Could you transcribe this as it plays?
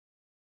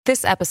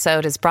This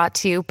episode is brought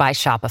to you by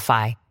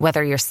Shopify.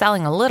 Whether you're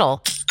selling a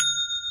little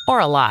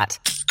or a lot,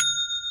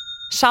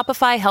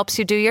 Shopify helps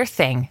you do your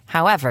thing,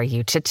 however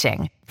you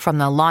cha-ching. From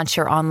the launch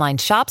your online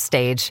shop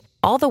stage,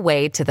 all the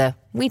way to the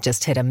we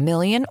just hit 1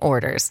 million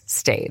orders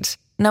stage.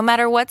 No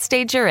matter what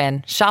stage you're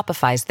in,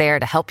 Shopify's there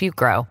to help you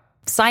grow.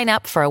 Sign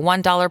up for a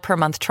 $1 per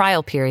month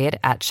trial period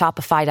at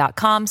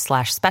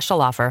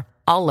shopify.com/special offer,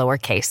 all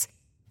lowercase.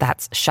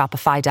 That's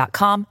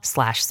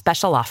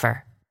shopify.com/special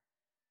offer.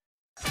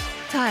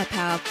 Tyre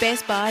Power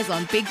Best Buys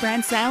on Big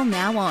Brand Sale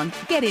now on.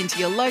 Get into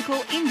your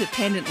local,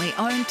 independently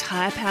owned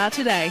Tyre Power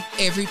today.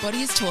 Everybody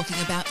is talking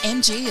about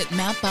MG at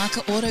Mount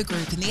Barker Auto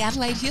Group in the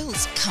Adelaide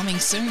Hills. Coming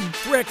soon.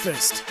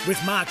 Breakfast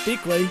with Mark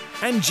Bickley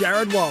and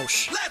Jared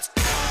Walsh. Let's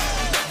go!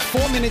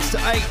 4 minutes to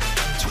 8.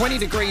 20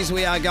 degrees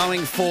we are going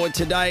for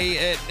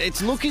today.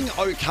 It's looking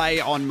okay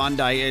on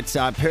Monday. It's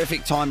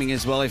perfect timing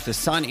as well if the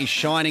sun is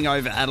shining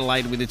over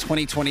Adelaide with the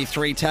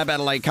 2023 Tab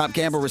Adelaide Cup.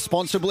 Gamble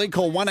responsibly.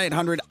 Call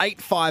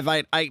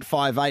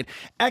 1-800-858-858.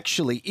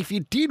 Actually, if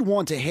you did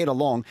want to head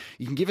along,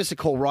 you can give us a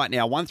call right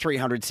now,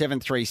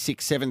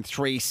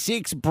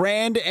 1300-736-736.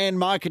 Brand and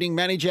Marketing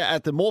Manager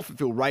at the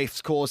Morphettville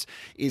Racecourse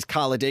is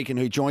Carla Deacon,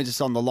 who joins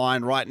us on the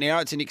line right now.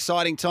 It's an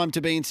exciting time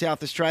to be in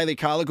South Australia.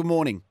 Carla, good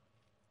morning.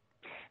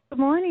 Good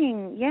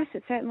morning. Yes,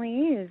 it certainly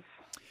is.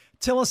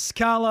 Tell us,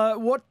 Carla,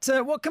 what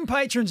can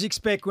patrons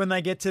expect when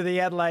they get to the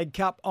Adelaide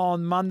Cup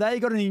on Monday? You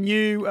got any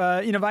new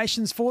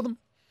innovations for them?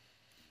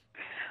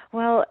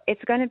 Well,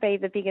 it's going to be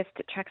the biggest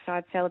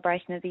trackside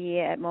celebration of the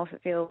year at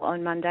Morphettville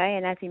on Monday,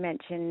 and as you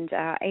mentioned,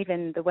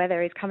 even the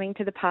weather is coming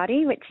to the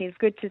party, which is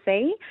good to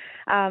see.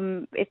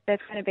 There's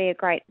going to be a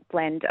great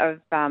blend of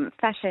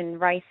fashion,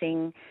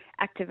 racing,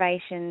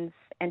 activations,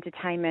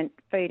 entertainment,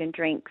 food and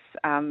drinks,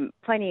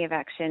 plenty of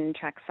action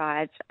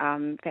trackside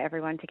for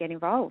everyone to get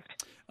involved.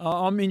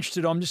 I'm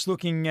interested. I'm just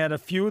looking at a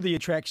few of the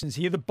attractions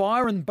here. The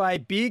Byron Bay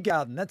Beer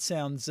Garden, that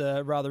sounds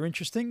rather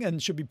interesting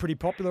and should be pretty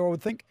popular, I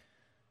would think.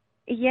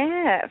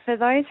 Yeah, for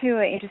those who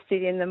are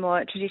interested in the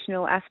more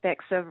traditional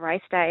aspects of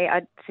race day,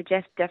 I'd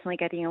suggest definitely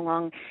getting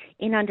along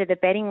in under the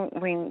betting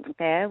wing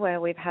there,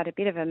 where we've had a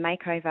bit of a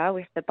makeover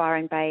with the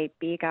Byron Bay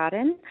Beer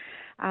Garden.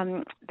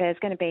 There's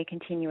going to be a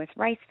continuous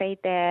race feed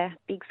there,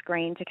 big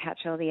screen to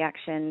catch all the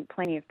action,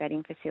 plenty of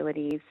betting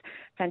facilities,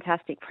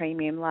 fantastic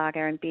premium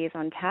lager and beers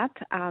on tap,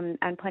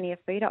 and plenty of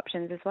food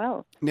options as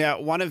well. Now,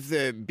 one of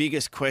the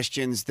biggest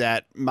questions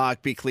that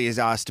Mark Bickley has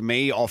asked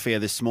me off air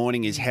this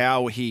morning is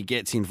how he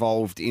gets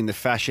involved in the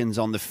fashions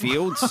on the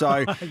field.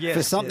 So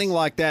for something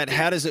like that,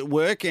 how does it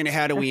work and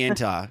how do we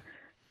enter?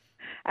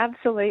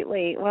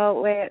 Absolutely.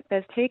 Well,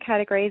 there's two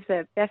categories,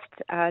 the best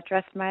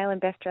dressed male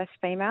and best dressed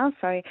female.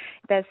 So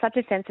there's such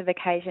a sense of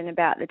occasion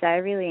about the day,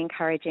 really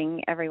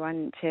encouraging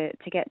everyone to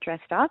get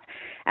dressed up.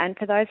 And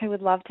for those who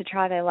would love to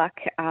try their luck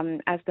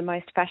as the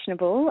most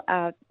fashionable,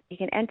 you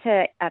can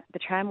enter at the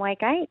tramway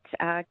gate.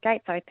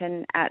 Gates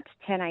open at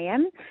 10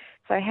 a.m.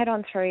 So head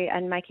on through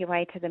and make your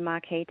way to the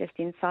marquee just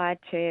inside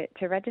to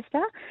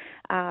register.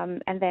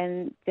 And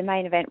then the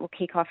main event will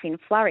kick off in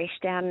Flourish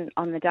down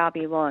on the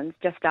Derby lawns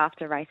just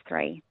after race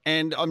 3.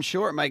 And I'm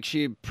sure it makes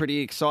you pretty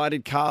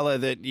excited, Carla,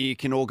 that you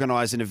can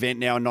organise an event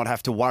now and not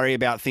have to worry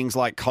about things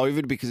like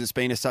COVID, because it's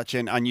been such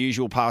an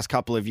unusual past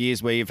couple of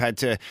years where you've had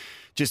to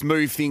just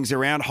move things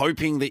around,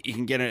 hoping that you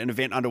can get an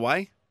event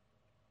underway.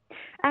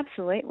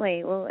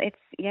 Absolutely. Well, it's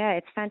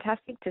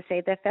fantastic to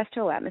see. The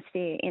festival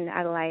atmosphere in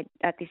Adelaide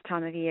at this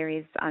time of year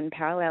is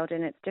unparalleled,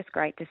 and it's just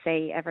great to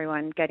see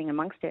everyone getting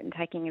amongst it and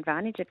taking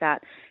advantage of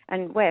that.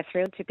 And we're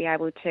thrilled to be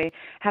able to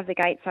have the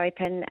gates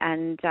open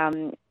and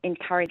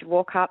encourage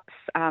walk-ups,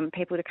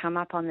 people to come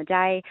up on the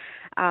day,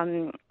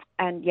 and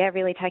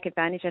really take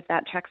advantage of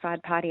that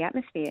trackside party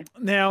atmosphere.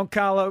 Now,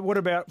 Carla, what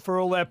about for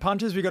all our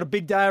punters? We've got a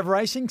big day of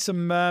racing,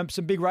 some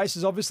big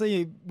races,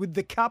 obviously, with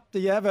the Cup. Do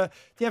you have a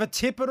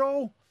tip at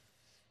all?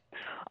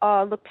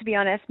 Oh, look, to be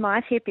honest,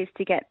 my tip is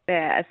to get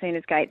there as soon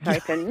as gates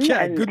open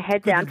and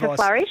head down to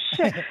Flourish.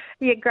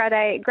 You grab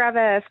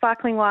a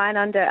sparkling wine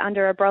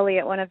under a brolly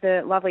at one of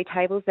the lovely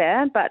tables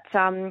there. But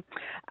in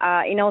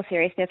all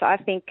seriousness, I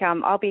think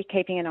I'll be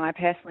keeping an eye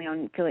personally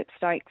on Philip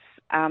Stokes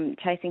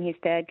chasing his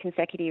third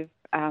consecutive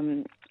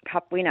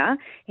Cup winner.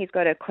 He's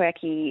got a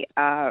quirky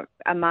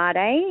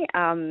Amade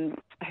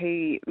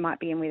who might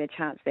be in with a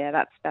chance there.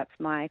 That's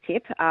my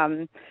tip.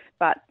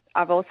 But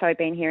I've also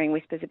been hearing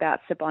whispers about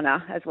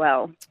Sabona as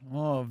well.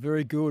 Oh,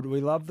 very good. We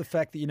love the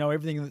fact that you know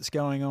everything that's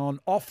going on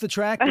off the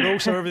track, but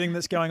also everything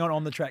that's going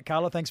on the track.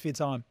 Carla, thanks for your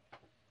time.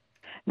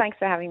 Thanks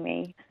for having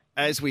me.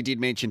 As we did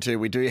mention too,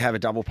 we do have a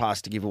double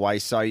pass to give away,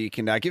 so you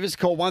can give us a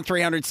call,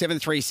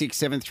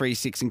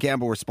 1300-736-736, and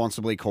gamble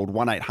responsibly, called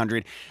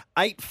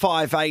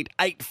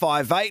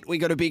 1-800-858-858. We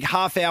got a big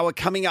half hour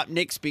coming up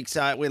next,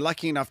 Bix. We're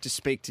lucky enough to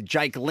speak to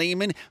Jake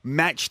Lehman,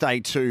 match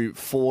day 2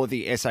 for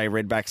the SA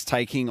Redbacks,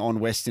 taking on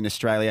Western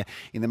Australia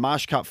in the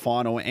Marsh Cup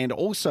final. And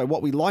also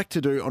what we like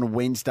to do on a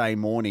Wednesday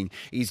morning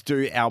is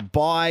do our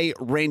buy,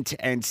 rent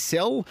and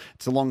sell.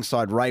 It's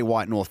alongside Ray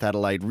White, North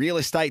Adelaide Real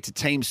Estate, to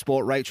Team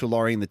Sport, Rachel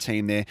Laurie and the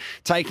team there.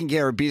 taking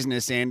care of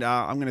business. And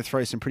I'm going to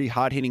throw some pretty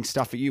hard-hitting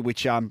stuff at you,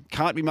 which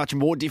can't be much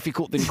more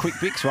difficult than Quick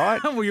Fix,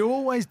 right? Well, you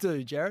always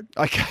do, Jared.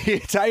 Okay,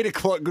 it's 8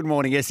 o'clock. Good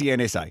morning,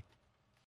 SENSA.